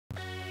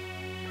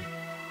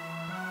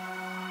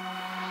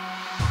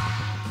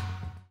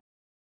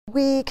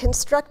We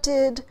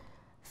constructed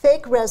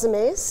fake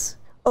resumes,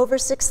 over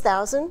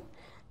 6,000,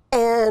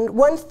 and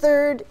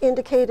 1/3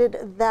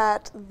 indicated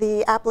that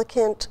the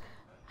applicant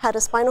had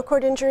a spinal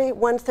cord injury,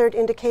 1/3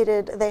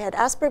 indicated they had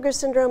Asperger's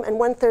syndrome, and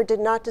 1/3 did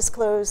not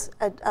disclose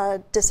a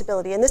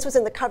disability. And this was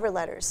in the cover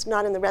letters,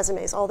 not in the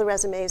resumes. All the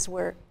resumes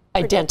were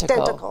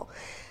identical.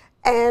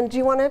 And do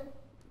you want to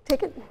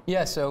take it?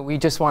 Yeah, so we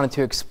just wanted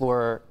to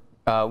explore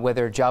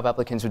whether job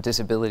applicants with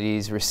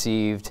disabilities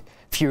received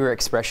fewer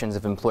expressions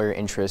of employer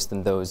interest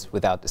than those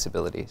without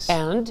disabilities.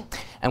 And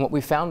what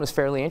we found was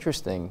fairly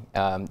interesting.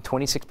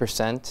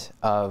 26%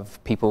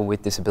 of people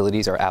with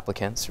disabilities, or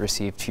applicants,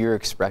 received fewer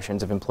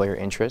expressions of employer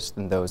interest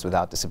than those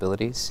without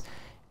disabilities.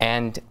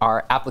 And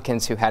our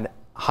applicants who had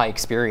high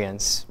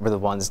experience were the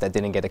ones that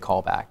didn't get a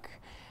callback.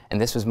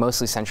 And this was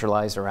mostly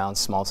centralized around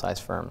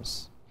small-sized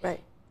firms.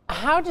 Right.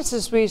 How does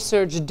this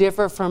research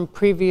differ from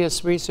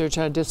previous research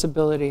on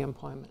disability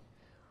employment?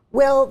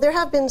 Well, there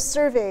have been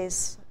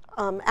surveys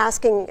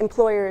asking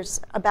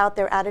employers about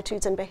their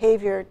attitudes and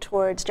behavior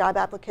towards job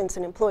applicants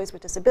and employees with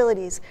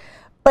disabilities.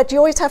 But you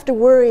always have to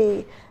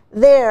worry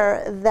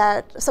there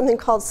that something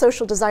called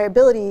social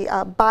desirability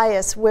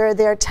bias, where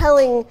they're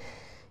telling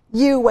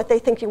you what they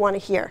think you want to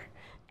hear.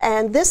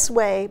 And this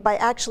way, by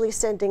actually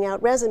sending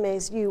out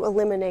resumes, you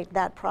eliminate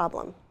that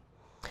problem.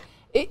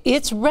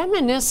 It's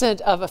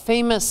reminiscent of a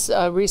famous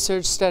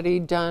research study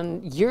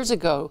done years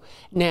ago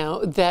now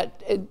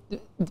that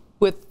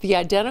with the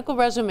identical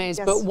resumes,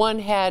 yes. but one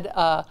had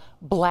a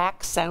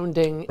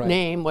black-sounding right.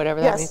 name, whatever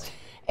yes. that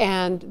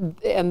means,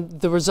 and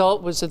the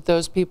result was that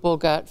those people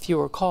got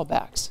fewer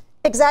callbacks.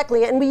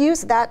 Exactly, and we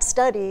used that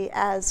study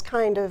as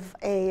kind of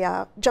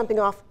a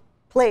jumping-off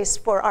place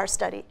for our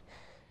study.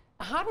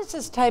 How does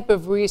this type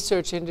of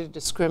research into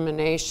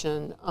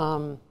discrimination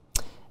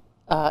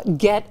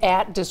get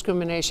at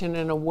discrimination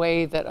in a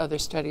way that other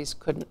studies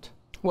couldn't?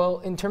 Well,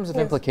 in terms of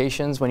yes.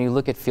 implications, when you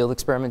look at field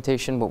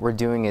experimentation, what we're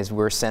doing is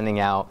we're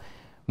sending out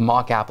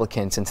mock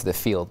applicants into the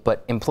field,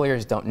 but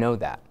employers don't know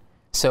that.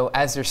 So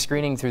as they're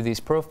screening through these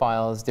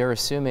profiles, they're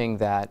assuming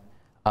that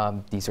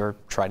these are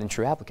tried and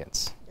true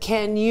applicants.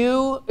 Can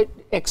you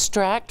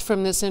extract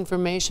from this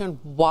information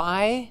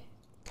why?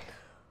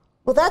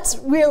 Well, that's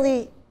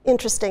really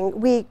interesting.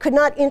 We could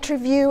not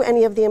interview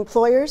any of the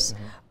employers,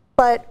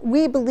 but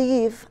we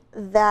believe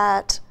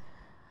that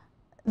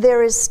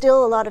there is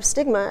still a lot of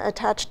stigma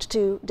attached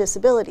to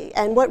disability.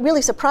 And what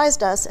really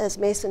surprised us, as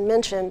Mason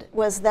mentioned,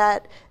 was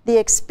that the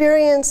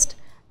experienced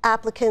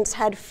applicants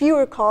had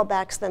fewer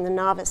callbacks than the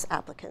novice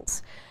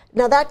applicants.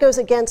 Now that goes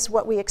against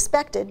what we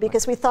expected,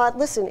 because we thought,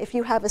 listen, if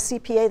you have a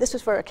CPA, this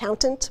was for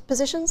accountant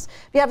positions,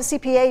 if you have a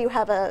CPA, you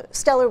have a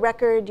stellar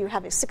record, you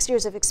have 6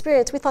 years of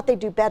experience, we thought they'd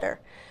do better.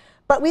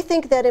 But we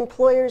think that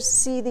employers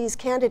see these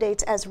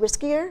candidates as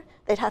riskier,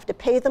 they'd have to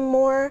pay them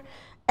more,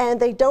 and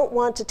they don't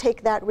want to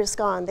take that risk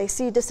on. They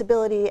see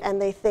disability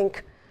and they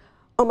think,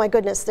 oh my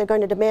goodness, they're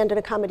going to demand an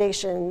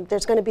accommodation,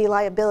 there's going to be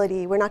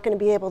liability, we're not going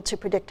to be able to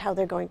predict how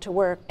they're going to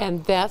work.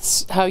 And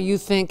that's how you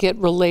think it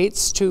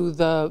relates to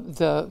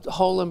the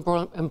whole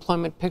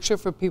employment picture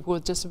for people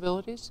with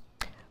disabilities?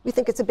 We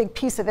think it's a big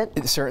piece of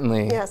it.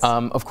 Certainly. Yes.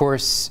 Of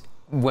course,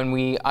 when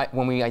we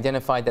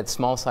identified that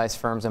small-sized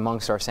firms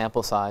amongst our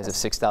sample size of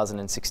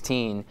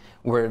 6,016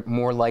 were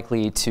more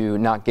likely to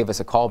not give us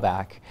a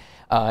callback,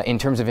 in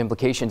terms of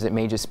implications, it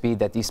may just be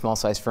that these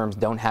small-sized firms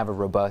don't have a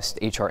robust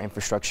HR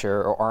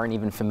infrastructure or aren't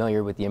even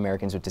familiar with the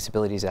Americans with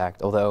Disabilities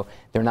Act, although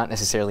they're not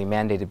necessarily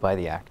mandated by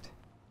the Act.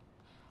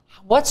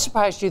 What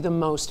surprised you the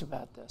most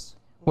about this?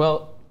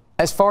 Well,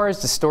 as far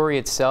as the story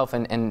itself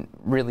and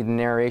really the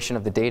narration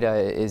of the data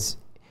is,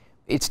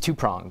 it's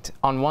two-pronged.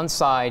 On one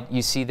side,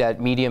 you see that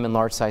medium and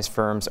large-sized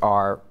firms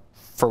are,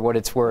 for what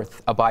it's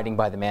worth, abiding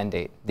by the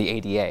mandate, the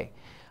ADA.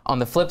 On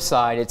the flip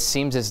side, it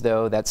seems as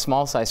though that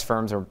small-sized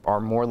firms are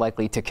more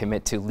likely to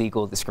commit to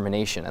legal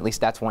discrimination. At least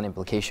that's one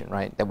implication,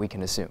 right, that we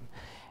can assume.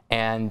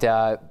 And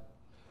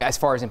as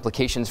far as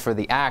implications for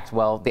the Act,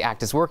 well, the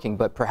Act is working,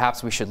 but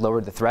perhaps we should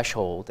lower the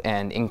threshold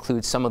and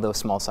include some of those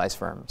small-sized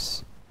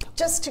firms.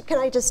 Can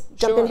I just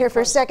jump in here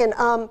for a second?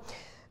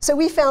 So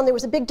we found there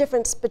was a big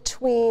difference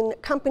between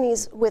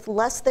companies with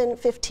less than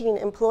 15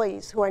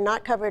 employees who are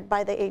not covered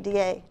by the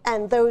ADA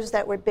and those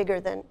that were bigger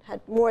than, had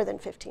more than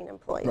 15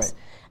 employees. Right.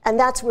 And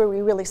that's where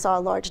we really saw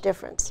a large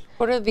difference.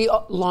 What are the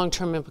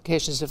long-term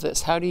implications of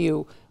this? How do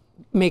you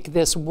make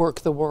this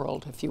work the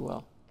world, if you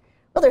will?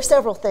 Well, there's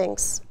several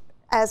things.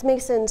 As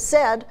Mason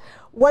said,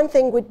 one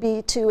thing would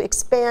be to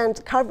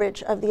expand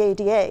coverage of the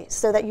ADA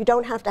so that you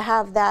don't have to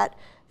have that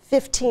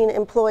 15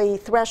 employee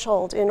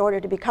threshold in order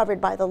to be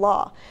covered by the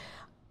law.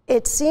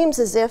 It seems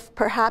as if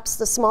perhaps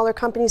the smaller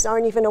companies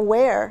aren't even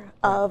aware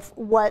of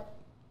what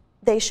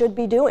they should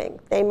be doing.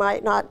 They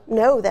might not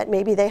know that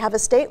maybe they have a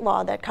state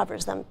law that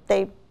covers them.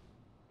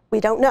 We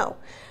don't know.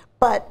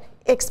 But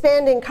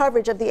expanding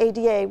coverage of the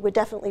ADA would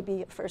definitely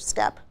be a first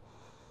step.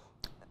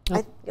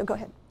 Go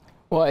ahead.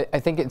 Well, I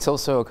think it's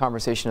also a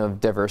conversation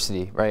of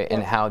diversity, right,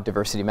 and how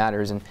diversity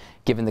matters. And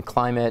given the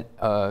climate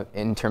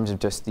in terms of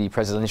just the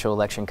presidential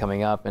election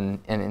coming up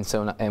and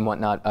so on and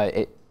whatnot,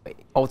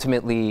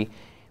 ultimately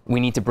we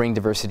need to bring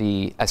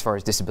diversity, as far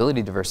as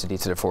disability diversity,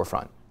 to the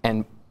forefront.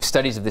 And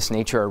studies of this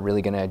nature are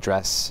really going to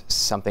address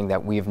something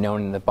that we have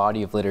known in the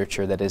body of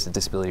literature that is the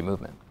disability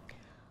movement.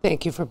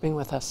 Thank you for being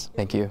with us.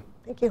 Thank you.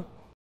 Thank you.